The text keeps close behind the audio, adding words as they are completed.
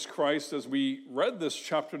Christ, as we read this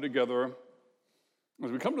chapter together,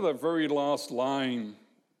 as we come to that very last line,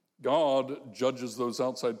 God judges those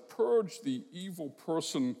outside. Purge the evil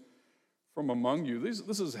person from among you.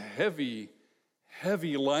 This is heavy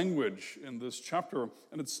language in this chapter.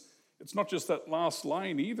 And it's not just that last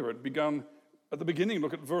line either. It began at the beginning.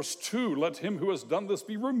 Look at verse 2. Let him who has done this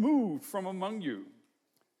be removed from among you.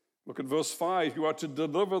 Look at verse 5. You are to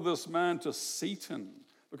deliver this man to Satan.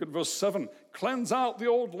 Look at verse 7. Cleanse out the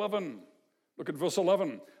old leaven. Look at verse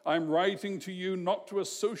 11. I'm writing to you not to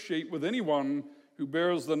associate with anyone who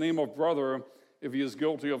bears the name of brother if he is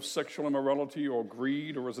guilty of sexual immorality or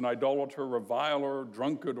greed or is an idolater, reviler,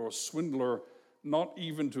 drunkard, or swindler, not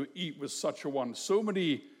even to eat with such a one. So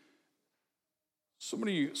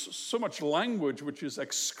much language which is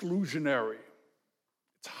exclusionary.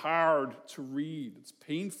 It's hard to read. It's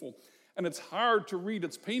painful. And it's hard to read.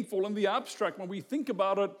 It's painful in the abstract when we think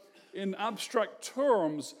about it in abstract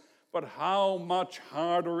terms. But how much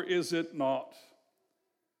harder is it not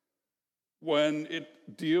when it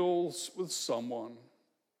deals with someone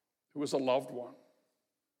who is a loved one,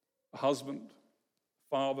 a husband, a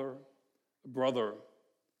father, a brother,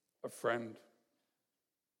 a friend?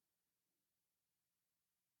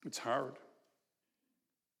 It's hard.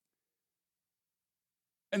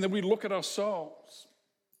 And then we look at ourselves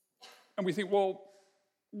and we think, well,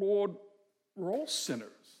 Lord, we're all sinners.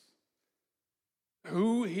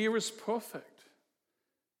 Who here is perfect?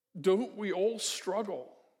 Don't we all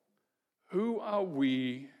struggle? Who are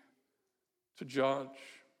we to judge?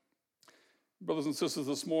 Brothers and sisters,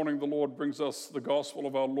 this morning the Lord brings us the gospel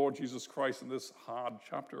of our Lord Jesus Christ in this hard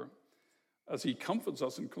chapter as he comforts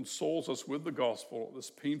us and consoles us with the gospel at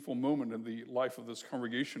this painful moment in the life of this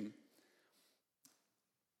congregation.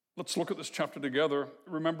 Let's look at this chapter together.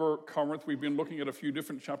 Remember Corinth. We've been looking at a few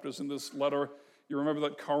different chapters in this letter. You remember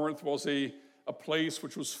that Corinth was a place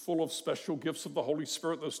which was full of special gifts of the Holy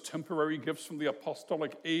Spirit, those temporary gifts from the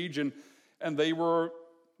apostolic age, and they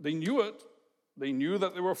knew it. They knew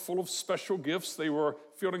that they were full of special gifts. They were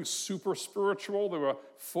feeling super spiritual. They were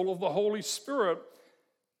full of the Holy Spirit.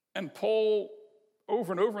 And Paul,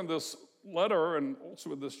 over and over in this letter and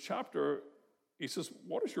also in this chapter, he says,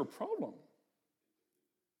 what is your problem?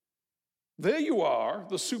 There you are,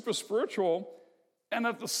 the super spiritual, and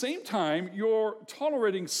at the same time, you're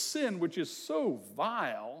tolerating sin, which is so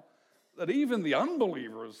vile that even the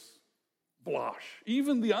unbelievers blush.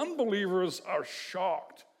 Even the unbelievers are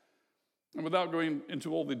shocked. And without going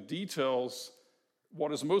into all the details,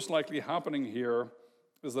 what is most likely happening here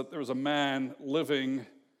is that there's a man living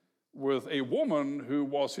with a woman who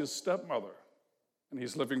was his stepmother, and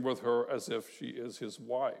he's living with her as if she is his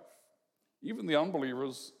wife. Even the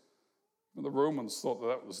unbelievers, the Romans, thought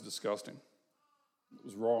that was disgusting. It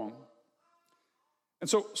was wrong. And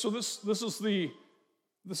so this is the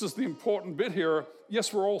important bit here.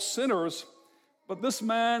 Yes, we're all sinners, but this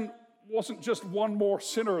man wasn't just one more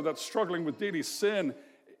sinner that's struggling with daily sin.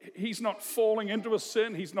 He's not falling into a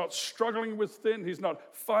sin. He's not struggling with sin. He's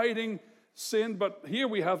not fighting sin. But here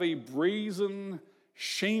we have a brazen,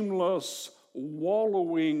 shameless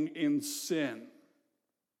wallowing in sin.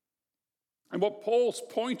 And what Paul's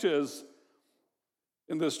point is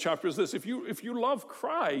in this chapter is this: if you love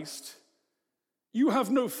Christ, you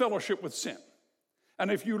have no fellowship with sin.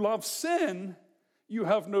 And if you love sin, you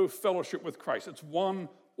have no fellowship with Christ. It's one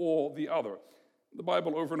or the other. The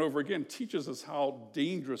Bible over and over again teaches us how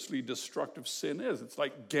dangerously destructive sin is. It's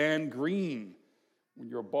like gangrene. When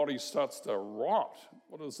your body starts to rot,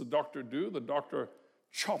 what does the doctor do? The doctor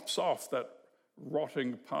chops off that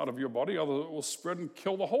rotting part of your body, otherwise it will spread and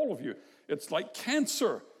kill the whole of you. It's like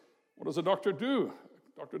cancer. What does a doctor do?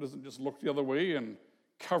 The doctor doesn't just look the other way and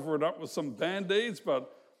cover it up with some Band-Aids,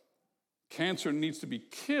 but cancer needs to be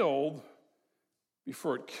killed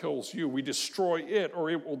before it kills you. We destroy it or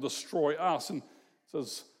it will destroy us. And it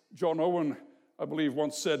says, John Owen, I believe,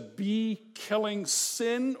 once said, be killing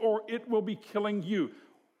sin or it will be killing you.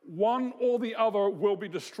 One or the other will be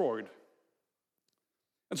destroyed.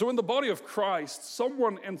 And so in the body of Christ,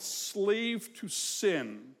 someone enslaved to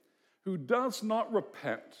sin who does not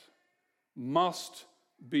repent must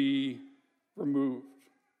be removed.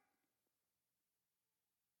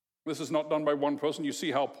 This is not done by one person. You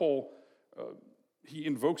see how Paul, he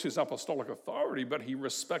invokes his apostolic authority, but he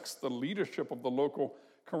respects the leadership of the local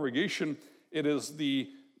congregation. It is the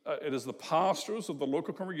pastors of the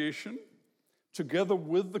local congregation, together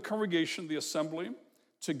with the congregation, the assembly.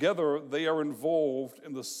 Together, they are involved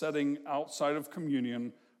in the setting outside of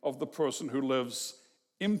communion of the person who lives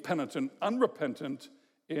impenitent, unrepentant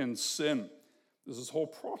in sin. There's this whole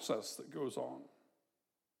process that goes on.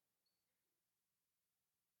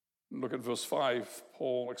 Look at verse 5.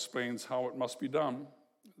 Paul explains how it must be done.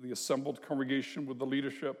 The assembled congregation with the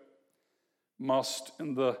leadership must,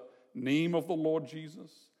 in the name of the Lord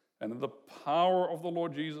Jesus and in the power of the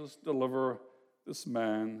Lord Jesus, deliver this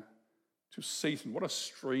man to Satan. What a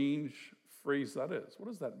strange phrase that is. What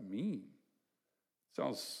does that mean?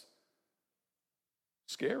 Sounds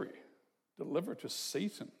scary. Deliver to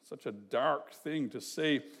Satan. Such a dark thing to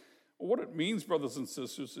say. What it means, brothers and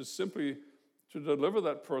sisters, is simply to deliver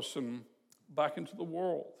that person back into the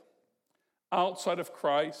world. Outside of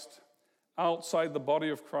Christ, outside the body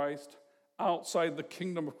of Christ, outside the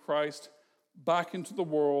kingdom of Christ, back into the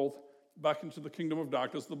world, back into the kingdom of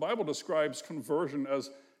darkness. The Bible describes conversion as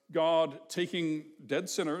God taking dead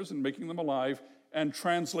sinners and making them alive and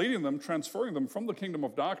translating them, transferring them from the kingdom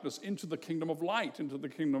of darkness into the kingdom of light, into the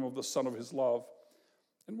kingdom of the Son of his love.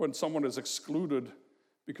 And when someone is excluded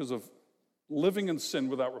because of living in sin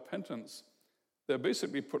without repentance, they're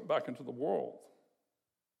basically put back into the world.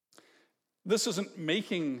 This isn't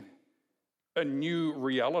making a new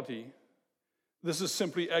reality. This is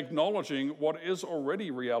simply acknowledging what is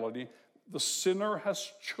already reality. The sinner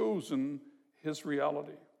has chosen his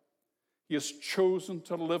reality. He has chosen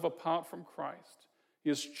to live apart from Christ. He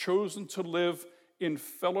has chosen to live in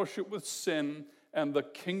fellowship with sin and the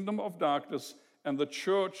kingdom of darkness, and the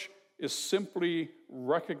church is simply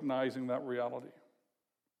recognizing that reality.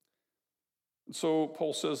 And so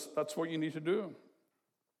Paul says that's what you need to do.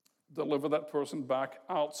 Deliver that person back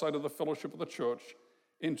outside of the fellowship of the church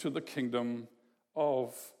into the kingdom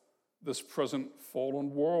of this present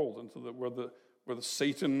fallen world, into where the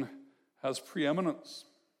Satan has preeminence.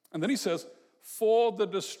 And then he says, for the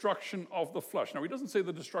destruction of the flesh. Now, he doesn't say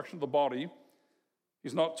the destruction of the body.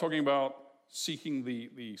 He's not talking about seeking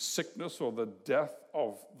the sickness or the death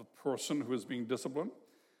of the person who is being disciplined,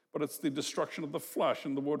 but it's the destruction of the flesh.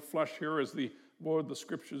 And the word flesh here is the word the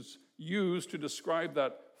scriptures use to describe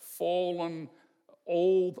that fallen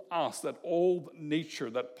old us, that old nature,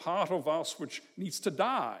 that part of us which needs to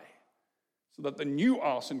die, so that the new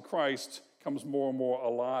us in Christ comes more and more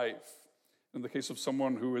alive. In the case of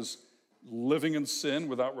someone who is living in sin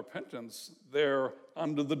without repentance, they're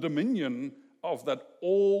under the dominion of that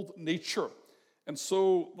old nature. And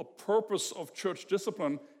so the purpose of church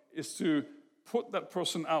discipline is to put that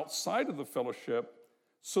person outside of the fellowship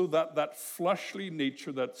so that that fleshly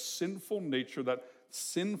nature, that sinful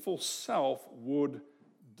self would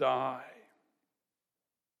die.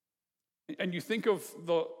 And you think of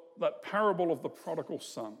that parable of the prodigal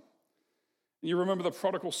son. And you remember the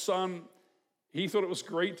prodigal son, he thought it was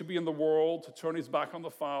great to be in the world, to turn his back on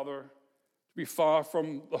the father, to be far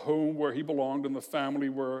from the home where he belonged and the family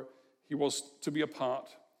where he was to be a part.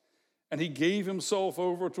 And he gave himself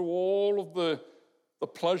over to all of the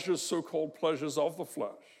pleasures, so-called pleasures of the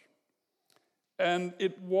flesh. And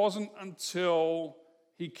it wasn't until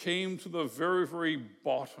he came to the very, very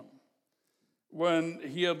bottom, when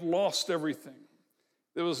he had lost everything.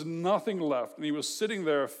 There was nothing left, and he was sitting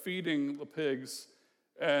there feeding the pigs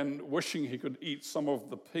and wishing he could eat some of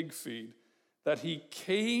the pig feed, that he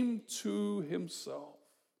came to himself.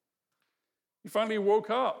 He finally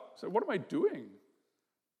woke up, said, what am I doing?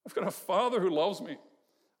 I've got a father who loves me.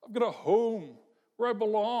 I've got a home where I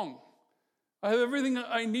belong. I have everything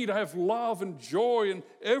I need. I have love and joy and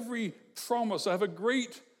every promise. I have a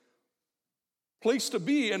great place to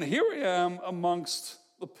be. And here I am amongst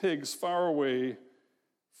the pigs, far away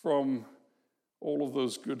from all of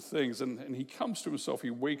those good things. And he comes to himself. He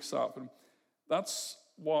wakes up. And that's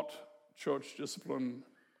what church discipline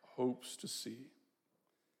hopes to see.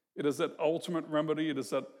 It is that ultimate remedy. It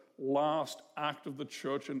is that last act of the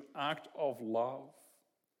church, an act of love,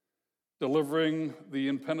 delivering the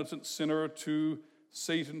impenitent sinner to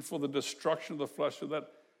Satan for the destruction of the flesh, so that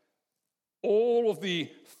all of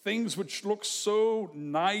the things which look so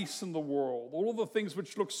nice in the world, all of the things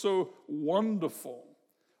which look so wonderful,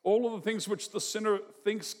 all of the things which the sinner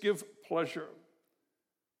thinks give pleasure,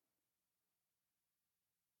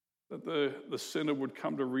 that the sinner would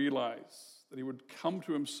come to realize, that he would come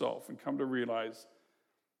to himself and come to realize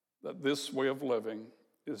that this way of living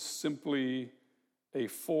is simply a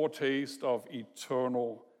foretaste of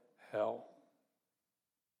eternal hell.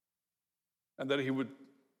 And that he would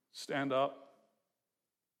stand up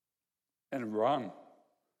and run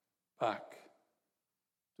back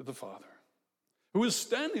to the Father, who is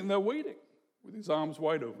standing there waiting with his arms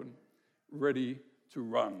wide open, ready to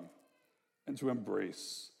run and to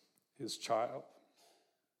embrace his child.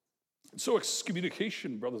 And so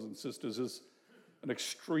excommunication, brothers and sisters, is an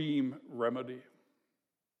extreme remedy.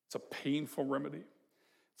 It's a painful remedy.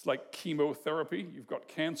 It's like chemotherapy. You've got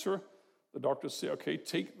cancer. The doctors say, okay,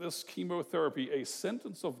 take this chemotherapy, a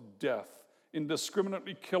sentence of death,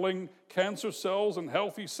 indiscriminately killing cancer cells and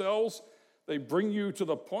healthy cells. They bring you to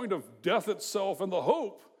the point of death itself in the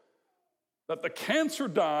hope that the cancer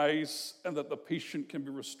dies and that the patient can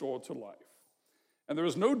be restored to life. And there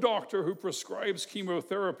is no doctor who prescribes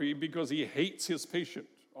chemotherapy because he hates his patient.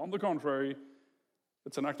 On the contrary,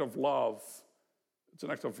 it's an act of love. It's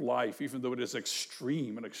an act of life, even though it is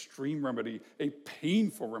extreme, an extreme remedy, a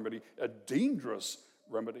painful remedy, a dangerous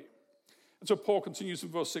remedy. And so Paul continues in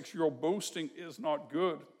verse 6, your boasting is not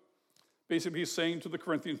good. Basically, he's saying to the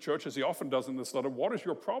Corinthian church, as he often does in this letter, what is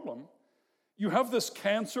your problem? You have this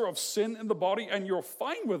cancer of sin in the body, and you're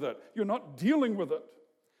fine with it. You're not dealing with it.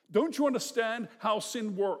 Don't you understand how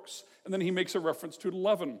sin works? And then he makes a reference to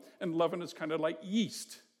leaven, and leaven is kind of like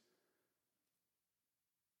yeast.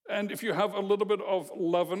 And if you have a little bit of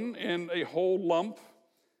leaven in a whole lump,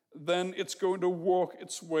 then it's going to work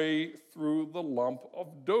its way through the lump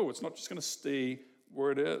of dough. It's not just going to stay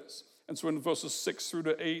where it is. And so in verses 6 through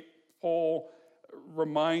to 8, Paul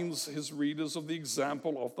reminds his readers of the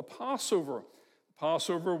example of the Passover.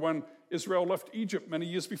 Passover when Israel left Egypt many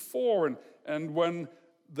years before, and when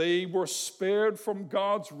they were spared from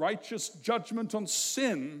God's righteous judgment on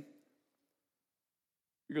sin,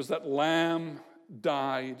 because that lamb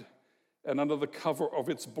died, and under the cover of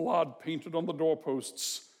its blood painted on the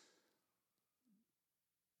doorposts,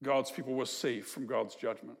 God's people were safe from God's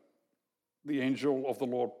judgment. The angel of the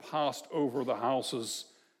Lord passed over the houses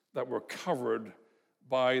that were covered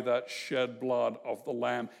by that shed blood of the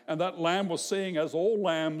lamb. And that lamb was saying, as all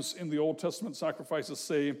lambs in the Old Testament sacrifices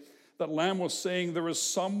say, that lamb was saying, there is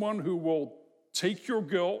someone who will take your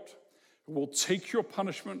guilt, who will take your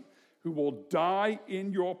punishment, who will die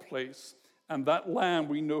in your place. And that lamb,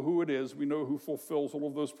 we know who it is. We know who fulfills all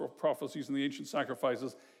of those prophecies in the ancient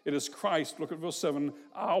sacrifices. It is Christ. Look at verse 7,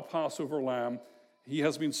 our Passover lamb. He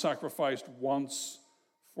has been sacrificed once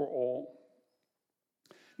for all.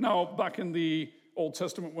 Now, back in the Old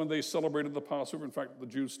Testament, when they celebrated the Passover, in fact, the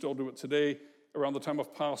Jews still do it today, around the time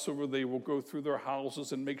of Passover, they will go through their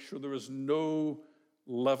houses and make sure there is no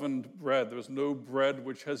leavened bread. There is no bread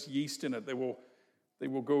which has yeast in it. They will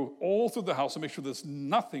go all through the house and make sure there's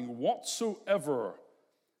nothing whatsoever.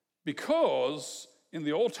 Because in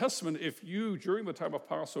the Old Testament, if you, during the time of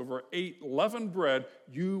Passover, ate leavened bread,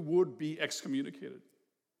 you would be excommunicated.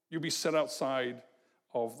 You'd be set outside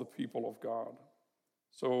of the people of God.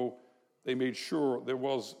 So they made sure there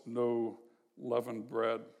was no leavened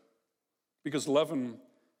bread. Because leaven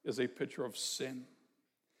is a picture of sin.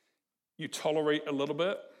 You tolerate a little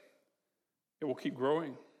bit, it will keep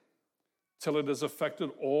growing till it has affected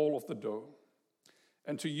all of the dough.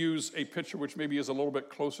 And to use a picture which maybe is a little bit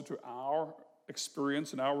closer to our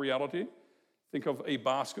experience and our reality, think of a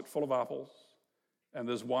basket full of apples, and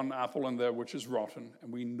there's one apple in there which is rotten,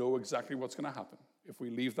 and we know exactly what's going to happen. If we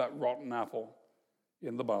leave that rotten apple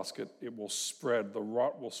in the basket, it will spread. The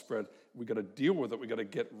rot will spread. We got to deal with it. We got to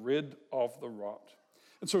get rid of the rot.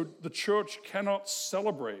 And so the church cannot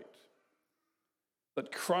celebrate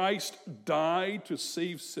that Christ died to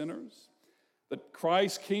save sinners, that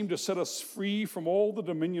Christ came to set us free from all the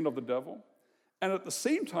dominion of the devil, and at the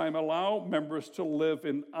same time allow members to live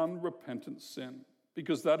in unrepentant sin,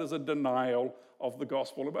 because that is a denial of the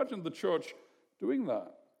gospel. Imagine the church doing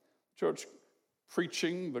that. Church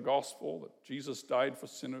preaching the gospel, that Jesus died for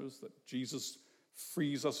sinners, that Jesus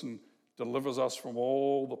frees us and delivers us from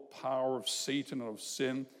all the power of Satan and of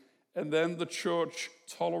sin, and then the church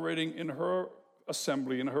tolerating in her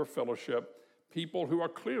assembly, in her fellowship, people who are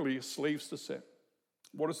clearly slaves to sin.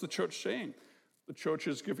 What is the church saying? The church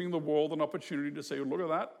is giving the world an opportunity to say, look at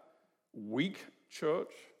that weak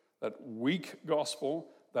church, that weak gospel,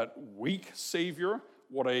 that weak Savior.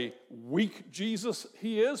 What a weak Jesus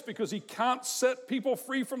he is, because he can't set people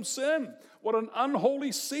free from sin. What an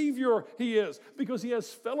unholy Savior he is, because he has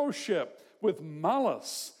fellowship with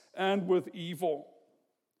malice and with evil.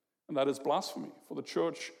 And that is blasphemy for the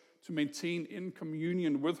church to maintain in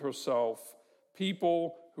communion with herself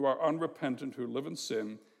people who are unrepentant, who live in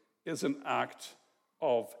sin, is an act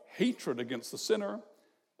of hatred against the sinner,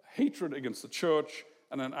 hatred against the church,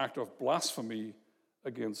 and an act of blasphemy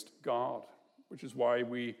against God, which is why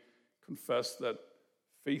we confess that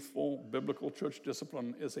faithful biblical church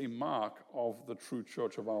discipline is a mark of the true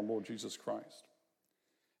church of our Lord Jesus Christ.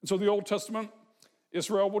 And so the Old Testament,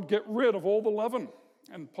 Israel would get rid of all the leaven.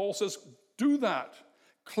 And Paul says, do that.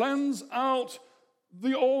 Cleanse out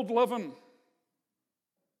the old leaven.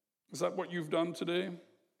 Is that what you've done today?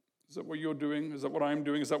 Is that what you're doing? Is that what I'm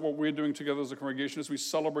doing? Is that what we're doing together as a congregation as we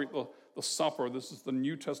celebrate the supper? This is the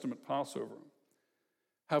New Testament Passover.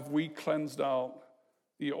 Have we cleansed out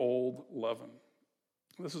the old leaven.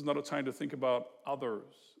 This is not a time to think about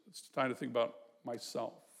others. It's a time to think about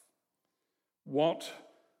myself. What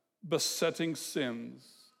besetting sins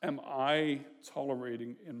am I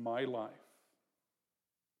tolerating in my life?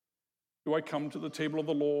 Do I come to the table of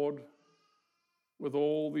the Lord with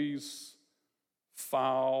all these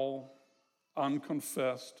foul,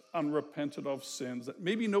 unconfessed, unrepented of sins that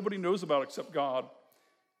maybe nobody knows about except God?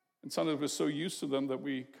 And sometimes we're so used to them that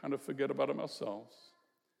we kind of forget about them ourselves.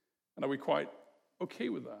 And are we quite okay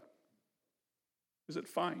with that? Is it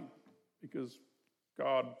fine? Because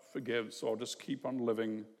God forgives, so I'll just keep on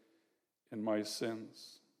living in my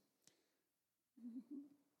sins.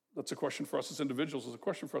 That's a question for us as individuals. It's a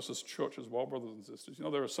question for us as church as well, brothers and sisters. You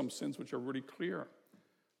know, there are some sins which are really clear,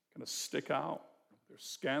 kind of stick out. They're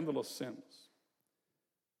scandalous sins.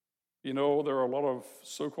 You know, there are a lot of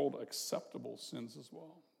so-called acceptable sins as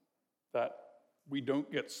well that we don't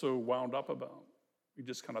get so wound up about. We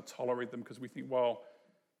just kind of tolerate them because we think, well,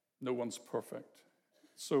 no one's perfect.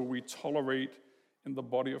 So we tolerate in the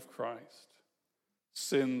body of Christ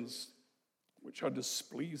sins which are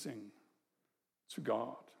displeasing to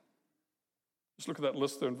God. Just look at that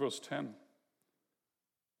list there in verse 10.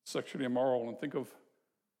 Sexually immoral, and think of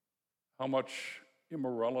how much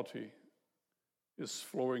immorality is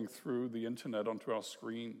flowing through the internet onto our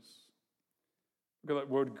screens. Look at that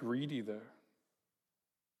word greedy there.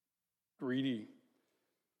 Greedy.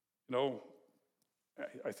 You know,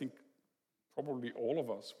 I think probably all of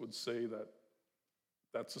us would say that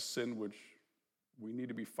that's a sin which we need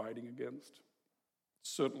to be fighting against.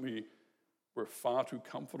 Certainly, we're far too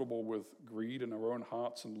comfortable with greed in our own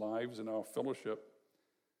hearts and lives and our fellowship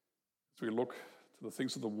as we look to the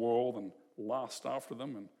things of the world and lust after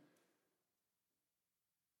them. And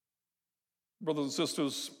brothers and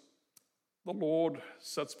sisters, the Lord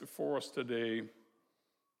sets before us today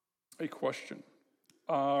a question.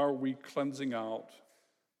 Are we cleansing out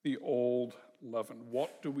the old leaven?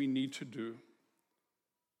 What do we need to do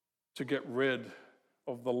to get rid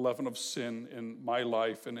of the leaven of sin in my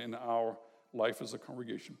life and in our life as a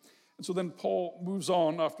congregation? And so then Paul moves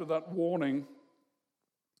on after that warning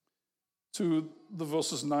to the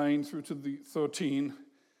verses 9 through to the 13,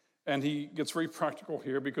 and he gets very practical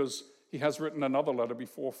here because he has written another letter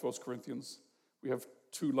before 1 Corinthians. We have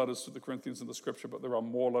 2 letters to the Corinthians in the scripture, but there are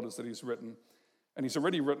more letters that he's written. And he's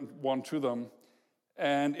already written one to them.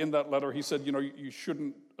 And in that letter, he said, you know, you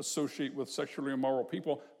shouldn't associate with sexually immoral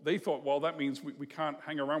people. They thought, well, that means we can't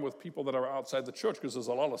hang around with people that are outside the church because there's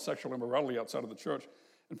a lot of sexual immorality outside of the church.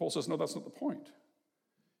 And Paul says, no, that's not the point.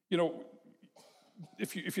 You know,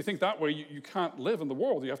 if you think that way, you can't live in the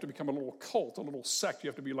world. You have to become a little cult, a little sect. You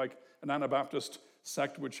have to be like an Anabaptist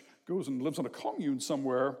sect which goes and lives in a commune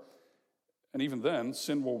somewhere. And even then,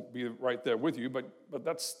 sin will be right there with you. But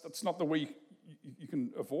that's not the way you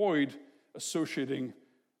can avoid associating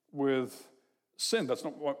with sin. That's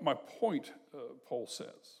not what my point, Paul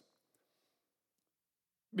says.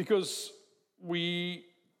 Because we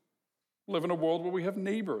live in a world where we have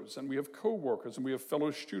neighbors and we have co-workers and we have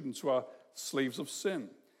fellow students who are slaves of sin.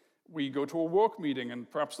 We go to a work meeting and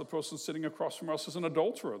perhaps the person sitting across from us is an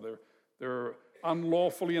adulterer. They're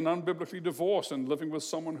unlawfully and unbiblically divorced and living with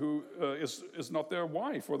someone who is not their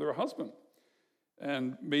wife or their husband.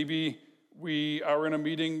 And maybe we are in a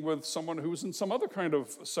meeting with someone who's in some other kind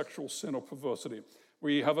of sexual sin or perversity.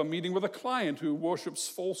 We have a meeting with a client who worships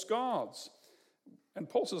false gods. And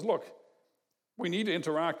Paul says, look, we need to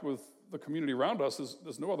interact with the community around us.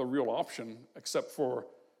 There's no other real option except for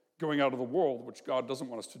going out of the world, which God doesn't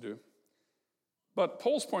want us to do. But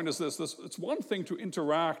Paul's point is this: it's one thing to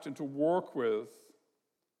interact and to work with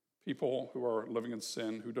people who are living in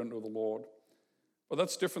sin, who don't know the Lord. But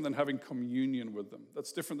that's different than having communion with them.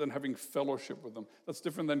 That's different than having fellowship with them. That's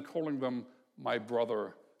different than calling them my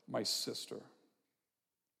brother, my sister.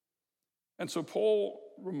 And so Paul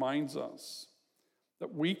reminds us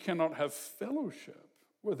that we cannot have fellowship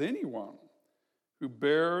with anyone who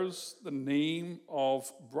bears the name of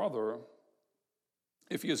brother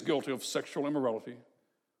if he is guilty of sexual immorality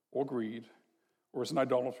or greed, or is an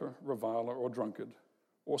idolater, reviler, or drunkard,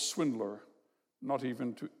 or swindler, not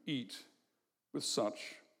even to eat with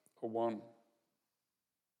such a one.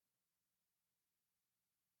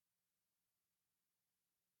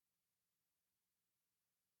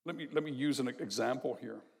 Let me use an example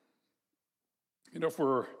here. You know, if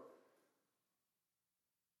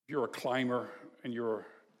you're a climber and you're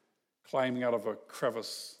climbing out of a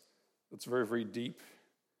crevice that's very, very deep,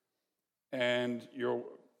 and you're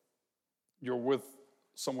with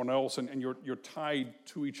someone else and you're tied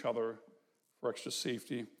to each other for extra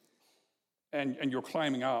safety, and you're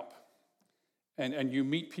climbing up, and you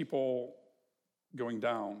meet people going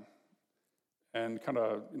down and kind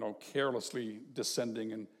of, carelessly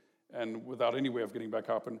descending and without any way of getting back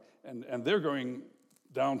up, and they're going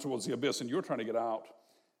down towards the abyss and you're trying to get out,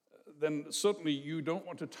 then certainly you don't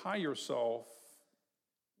want to tie yourself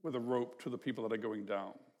with a rope to the people that are going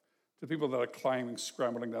down, to people that are climbing,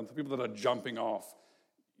 scrambling down, to people that are jumping off.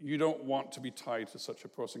 You don't want to be tied to such a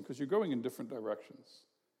person because you're going in different directions.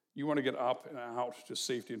 You want to get up and out to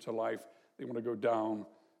safety and to life. They want to go down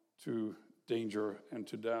to danger and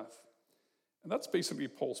to death. And that's basically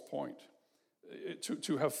Paul's point.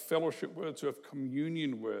 To have fellowship with, to have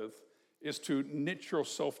communion with, is to knit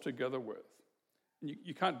yourself together with. And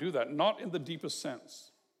you can't do that, not in the deepest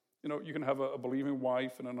sense. You can have a believing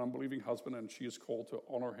wife and an unbelieving husband, and she is called to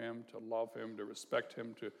honor him, to love him, to respect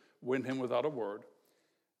him, to win him without a word.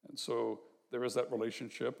 And so there is that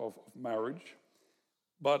relationship of marriage.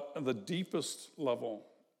 But at the deepest level,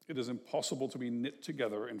 it is impossible to be knit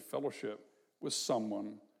together in fellowship with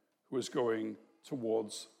someone who is going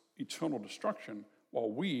towards eternal destruction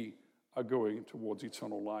while we are going towards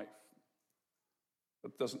eternal life.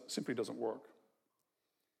 That simply doesn't work.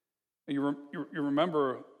 And you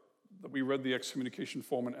remember that we read the excommunication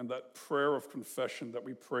form and that prayer of confession that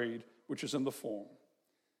we prayed, which is in the form.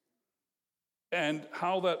 And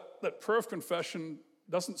how that prayer of confession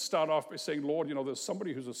doesn't start off by saying, Lord, there's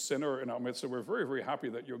somebody who's a sinner in our midst, and we're very, very happy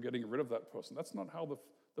that you're getting rid of that person. That's not how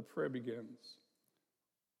the prayer begins.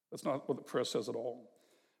 That's not what the prayer says at all.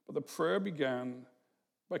 But the prayer began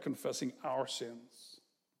by confessing our sins.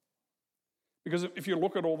 Because if you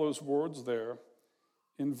look at all those words there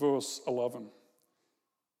in verse 11,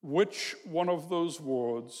 which one of those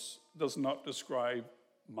words does not describe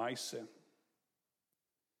my sin?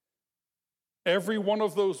 Every one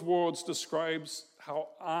of those words describes how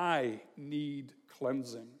I need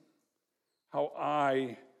cleansing, how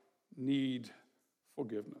I need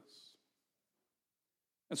forgiveness.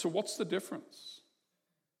 And so what's the difference?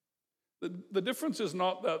 The difference is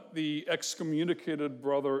not that the excommunicated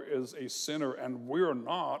brother is a sinner and we're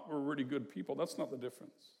not, we're really good people. That's not the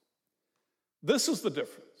difference. This is the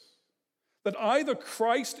difference. That either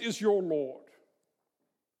Christ is your Lord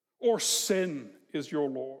or sin is your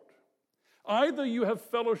Lord. Either you have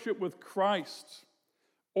fellowship with Christ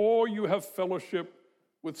or you have fellowship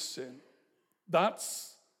with sin.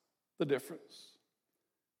 That's the difference.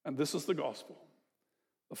 And this is the gospel.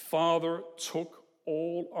 The Father took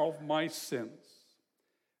all of my sins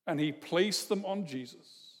and he placed them on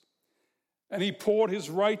Jesus. And he poured his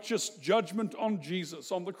righteous judgment on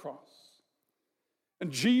Jesus on the cross.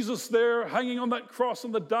 And Jesus there hanging on that cross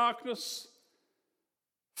in the darkness,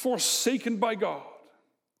 forsaken by God,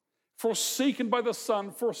 forsaken by the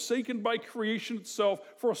Son, forsaken by creation itself,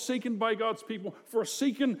 forsaken by God's people,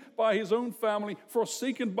 forsaken by his own family,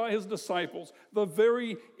 forsaken by his disciples, the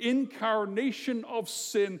very incarnation of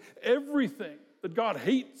sin, everything that God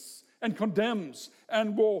hates and condemns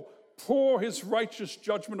and will pour his righteous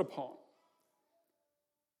judgment upon.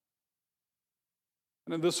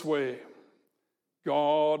 And in this way,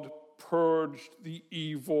 God purged the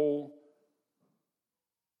evil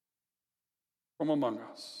from among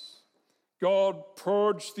us. God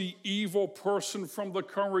purged the evil person from the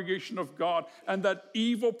congregation of God, and that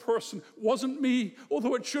evil person wasn't me,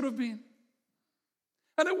 although it should have been.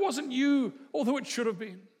 And it wasn't you, although it should have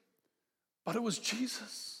been. But it was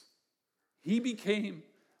Jesus. He became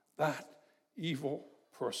that evil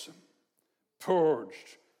person,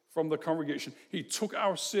 purged from the congregation. He took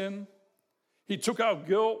our sin, he took our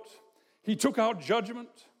guilt, he took our judgment,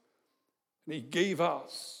 and he gave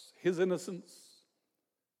us his innocence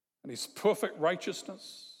and his perfect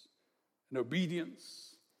righteousness and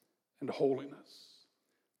obedience and holiness.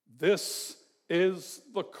 This is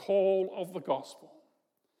the call of the gospel.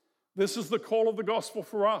 This is the call of the gospel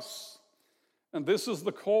for us. And this is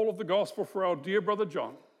the call of the gospel for our dear brother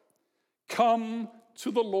John. Come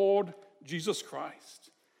to the Lord Jesus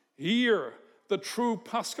Christ. Here, the true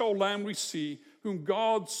Paschal Lamb we see, whom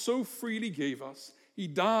God so freely gave us. He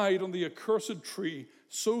died on the accursed tree,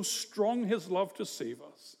 so strong his love to save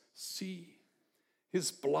us. See, his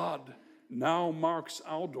blood now marks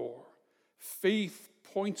our door. Faith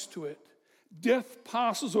points to it. Death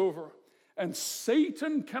passes over, and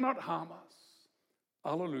Satan cannot harm us.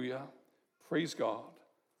 Hallelujah. Praise God.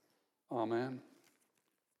 Amen.